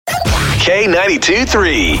K92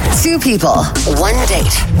 3. Two people, one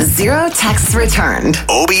date, zero texts returned.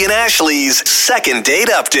 Obie and Ashley's second date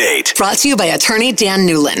update. Brought to you by attorney Dan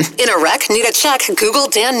Newlin. In a wreck, need a check, Google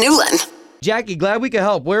Dan Newlin. Jackie, glad we could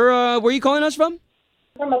help. Where are you calling us from?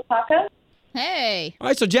 From Apaka. Hey. All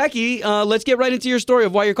right, so Jackie, let's get right into your story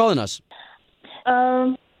of why you're calling us.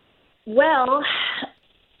 Well,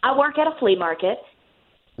 I work at a flea market.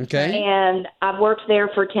 Okay. And I've worked there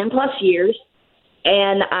for 10 plus years.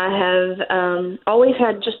 And I have always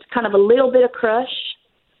had just kind of a little bit of crush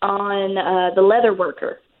on the leather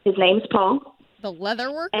worker. His name's Paul. The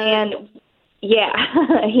leather worker? And yeah,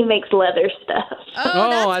 he makes leather stuff.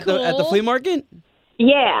 Oh, at that's the flea market?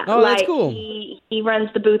 Yeah. Oh, like, that's cool. He runs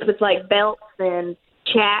the booth with like belts and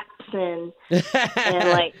chaps and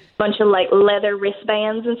like a bunch of like leather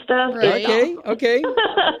wristbands and stuff. Right. Okay.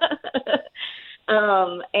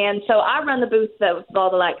 And so I run the booth with all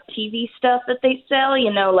the like TV stuff that they sell,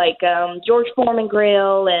 you know, like George Foreman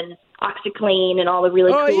grill and OxyClean and all the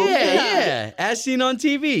really cool stuff. Yeah. As seen on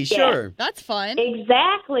TV, sure. That's fun.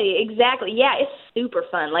 Exactly. Yeah, it's super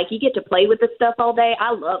fun. Like, you get to play with the stuff all day.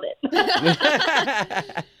 I love it.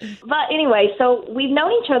 But anyway, so we've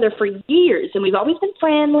known each other for years, and we've always been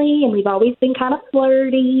friendly, and we've always been kind of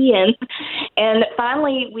flirty, and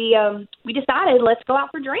finally we decided, let's go out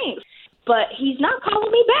for drinks. But he's not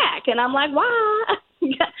calling me back, and I'm like, why?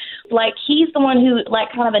 Like, he's the one who,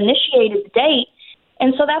 like, kind of initiated the date,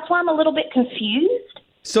 and so that's why I'm a little bit confused.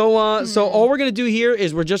 So all we're going to do here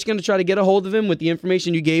is we're just going to try to get a hold of him with the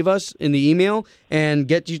information you gave us in the email and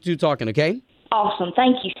get you two talking, okay? Awesome.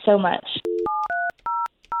 Thank you so much.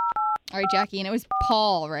 All right, Jackie, and it was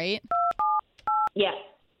Paul, right? Yeah.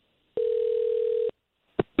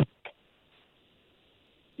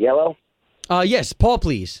 Yellow? Yes, Paul,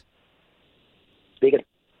 please. Speaking.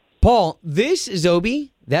 Paul, this is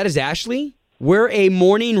Obie. That is Ashley. We're a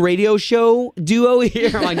morning radio show duo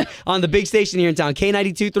here on the big station here in town,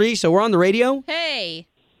 K92.3. So we're on the radio. Hey.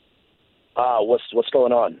 What's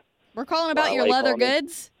going on? We're calling about your why you leather calling me?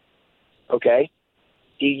 goods. Okay.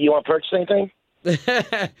 You want to purchase anything?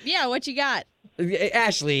 Yeah, what you got?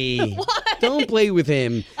 Ashley, What? don't play with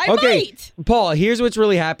him. I Okay, might. Paul, here's what's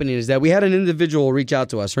really happening is that we had an individual reach out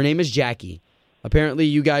to us. Her name is Jackie. Apparently,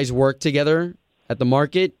 you guys worked together at the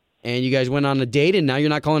market, and you guys went on a date, and now you're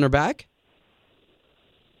not calling her back?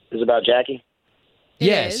 This is about Jackie? It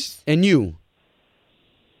Yes, is. and you.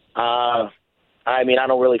 I mean, I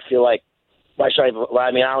don't really feel like... Why should I...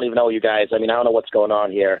 I mean, I don't even know you guys. I mean, I don't know what's going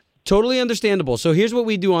on here. Totally understandable. So here's what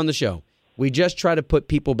we do on the show. We just try to put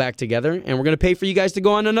people back together, and we're going to pay for you guys to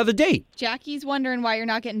go on another date. Jackie's wondering why you're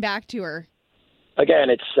not getting back to her. Again,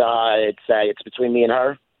 it's between me and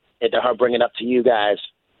her. And her bringing up to you guys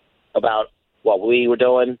about what we were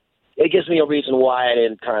doing. It gives me a reason why I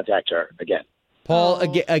didn't contact her again. Paul,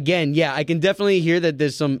 Oh. again, yeah, I can definitely hear that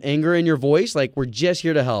there's some anger in your voice. Like, we're just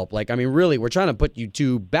here to help. Like, I mean, really, we're trying to put you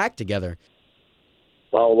two back together.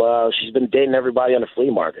 Well, she's been dating everybody on the flea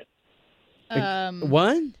market.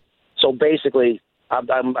 What? So basically,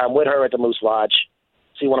 I'm with her at the Moose Lodge.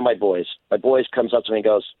 See one of my boys. My boys comes up to me and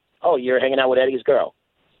goes, "Oh, you're hanging out with Eddie's girl."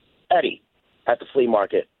 Eddie, at the flea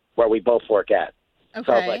market where we both work at. Okay.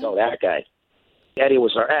 So I was like, oh, that guy. Eddie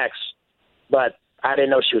was her ex, but I didn't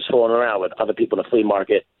know she was fooling around with other people in the flea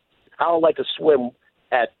market. I don't like to swim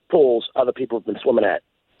at pools other people have been swimming at.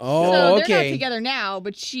 Oh, So they're okay. not together now,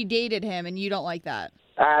 but she dated him, and you don't like that.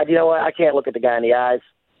 You know what? I can't look at the guy in the eyes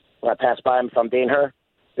when I pass by him if I'm dating her.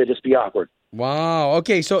 It'd just be awkward. Wow.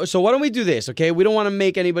 Okay, so why don't we do this, okay? We don't want to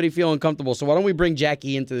make anybody feel uncomfortable, so why don't we bring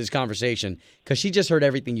Jackie into this conversation? Because she just heard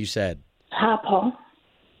everything you said. Hi, Paul.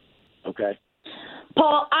 Okay.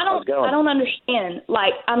 Paul, How's it going? I don't understand.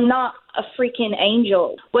 Like, I'm not a freaking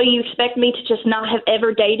angel. What, do you expect me to just not have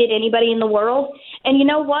ever dated anybody in the world? And you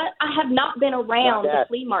know what? I have not been around Not the that.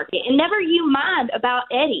 flea market. And never you mind about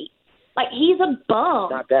Eddie. Like, he's a bum.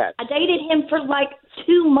 Not that. I dated him for like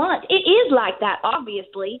 2 months. It is like that,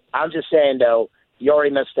 obviously. I'm just saying, though, you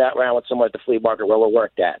already messed that around with someone at the flea market where we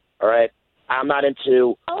worked at, all right? I'm not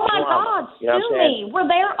into Oh, my drama, God, you know what sue I'm saying? me. We're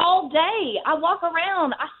there all day. I walk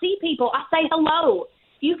around. I see people. I say hello.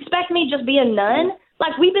 You expect me to just be a nun?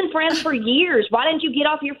 Like, we've been friends for years. Why didn't you get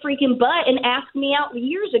off your freaking butt and ask me out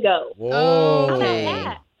years ago? Whoa. How about Okay.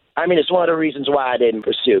 that? I mean, it's one of the reasons why I didn't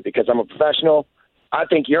pursue, because I'm a professional. I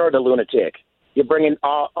think you're the lunatic. You're bringing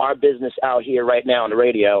all our business out here right now on the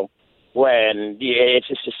radio when it's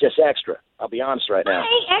just extra. I'll be honest right I now.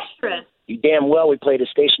 ain't extra. You damn well we play the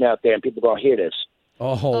station out there and people going to hear this.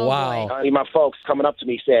 Oh, wow. boy. I mean, my folks coming up to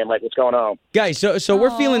me saying, like, what's going on? Guys, so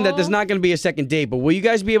we're feeling that there's Aw. not going to be a second date, but will you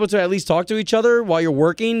guys be able to at least talk to each other while you're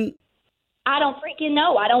working? I don't freaking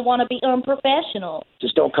know. I don't want to be unprofessional.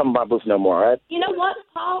 Just don't come to my booth no more, all right? You know what,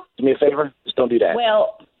 Paul? Do me a favor. Just don't do that.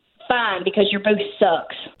 Well, fine, because your booth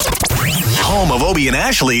sucks. Home of Obie and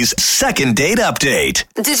Ashley's second date update.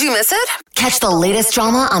 Did you miss it? Catch the latest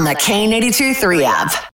drama on the K82 3 app.